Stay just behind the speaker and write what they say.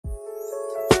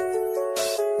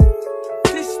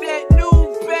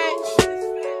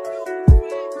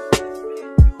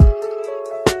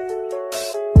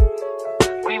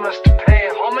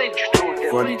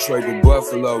Detroit to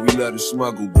Buffalo, we love to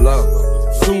smuggle blow.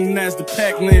 Soon as the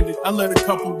pack landed, I let a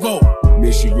couple go.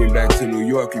 Michigan back to New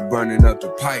York, we burning up the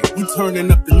pipe. We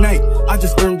turning up the night, I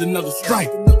just earned another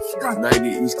stripe. 90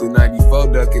 East to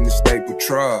 94, ducking the state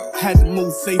patrol. I had to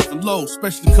move safe and low,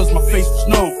 especially cause my face was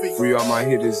known. Free all my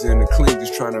hitters in the clean,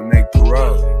 just trying to make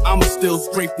parole. I'ma still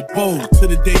scrape the bowl to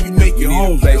the day you make it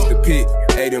home. Face the pit,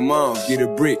 8 them on, get a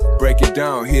brick, break it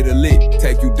down, hit a lick,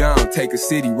 take you down, take a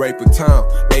city, rape a town.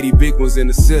 80 big ones in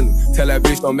the ceiling, tell that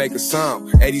bitch don't make a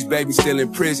sound. 80's baby still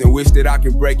in prison, wish that I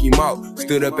could break him out.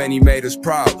 Stood up and he made us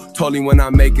proud, told him when I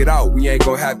make it out, we ain't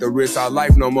gon' have to risk our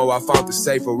life no more, I found the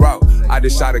safer route. I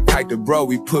just shot a kite to bro,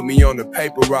 he put me on the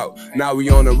paper route. Now we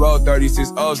on the road,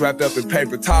 36 O's wrapped up in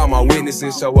paper towel. My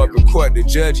witnesses show up in court, the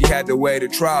judge, he had to wait a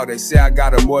trial. They say I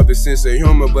got a morbid sense of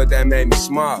humor, but that made me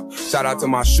smile. Shout out to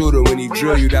my shooter, when he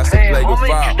drill you, that's a plague of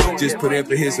fire. Just put in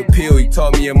for his appeal, he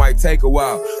told me it might take a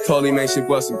while. Told him ain't shit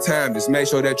but some time, just make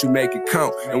sure that you make it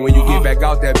count. And when you get back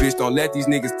out that bitch, don't let these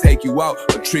niggas take you out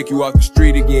or trick you off the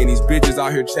street again. These bitches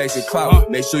out here chasing clout,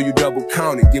 make sure you double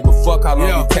count it. Give a fuck how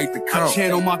long you take the count. I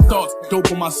channel my thoughts,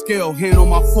 dope on my scale, hand on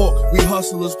my fork. We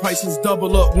hustlers, prices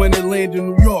double up when they land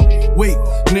in New York. Wait,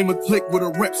 name a click with a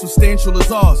rep substantial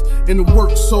as ours. And the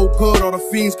work so good, all the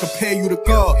fiends compare you to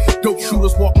God. Dope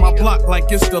shooters walk my block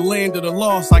like it's the land of the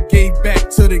lost. I gave back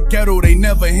to the ghetto, they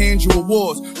never hand you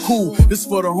awards. Cool, this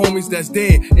for the homies that's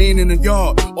dead, ain't in the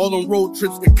yard. All them road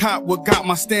trips to cop, what got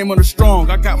my stamina strong.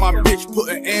 I got my bitch put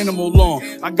an animal on.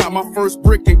 I got my first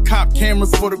brick and cop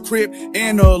cameras for the crib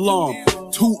and the alarm.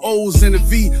 2 O's in a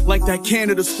V like that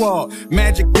Canada squad.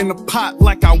 Magic in the pot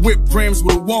like I whip grams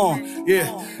with Juan.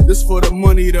 Yeah, this for the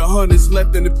money, the hundreds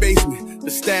left in the basement. The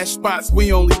stash spots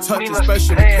we only touch on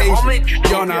special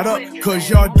occasions. Y'all not up cause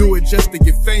y'all do it just to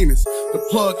get famous. The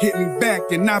plug hit me back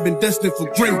and I've been destined for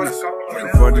greatness.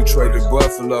 From Detroit to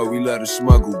Buffalo, we love to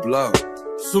smuggle blow.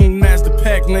 Soon as the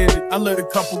pack landed, I let a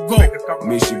couple go.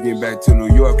 Michigan back to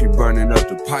New York, we burning up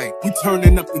the pipe. We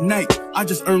turning up the night, I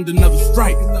just earned another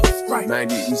stripe.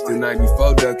 90 East to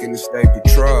 94, ducking the state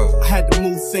patrol. I had to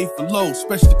move safe and low,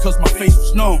 especially cause my face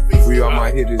was known. Free all my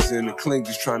hitters in the clink,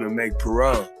 just trying to make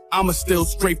parole. I'ma still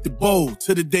scrape the bowl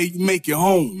to the day you make it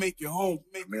home.